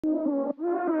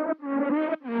Say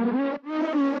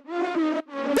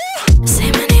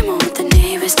my name, I want the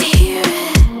neighbors to hear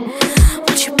it.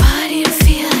 Want your body to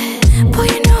feel it. Boy,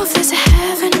 you know if there's a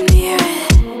heaven, I'm near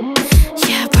it.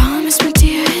 Yeah, I promise, my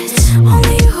dear, it's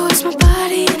only you who is my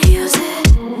body and heals it.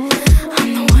 I'm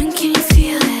the one, can you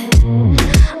feel it?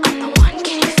 I'm the one,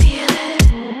 can you feel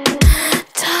it?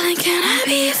 Darling, can I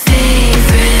be your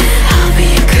favorite? I'll be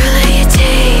a girl that you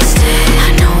taste it. I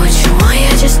know what you want,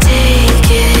 yeah, just take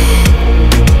it.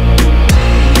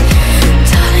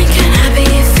 Darling, can I be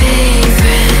your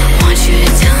favorite? Want you to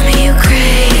tell me you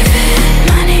crave it.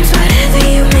 My name's whatever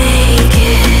you make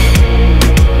it.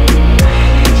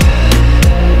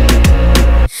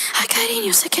 Hay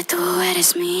cariño, sé que tú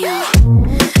eres mío.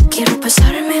 Quiero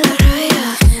pasarme la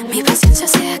raya. Mi paciencia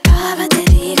se acaba, te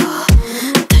digo.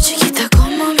 Tan chiquita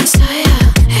como mi saya.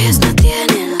 Ellas no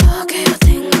tienen lo que yo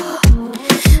tengo.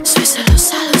 Soy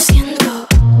celosa, lo siento.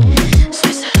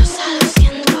 Soy celosa, lo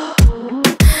siento.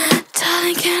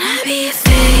 Darling, can I be your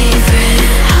favorite?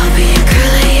 I'll be a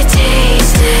girl that you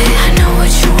taste it. I know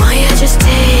what you want, yeah, just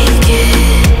take it.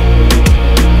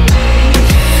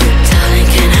 Darling,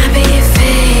 can I be your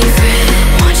favorite?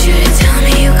 Want you to tell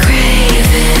me you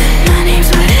crave it. My name's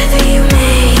whatever you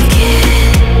make it.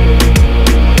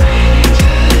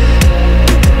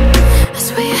 I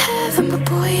swear you're heaven, but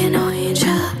boy, you're no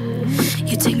angel.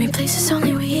 You take me places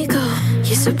only we go.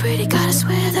 You're so pretty, gotta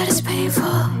swear that it's painful.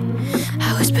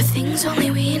 I whisper things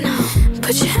only we know.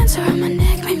 Put your hands around my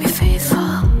neck, make me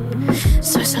faithful.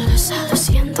 Soy celosa, lo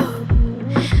siento.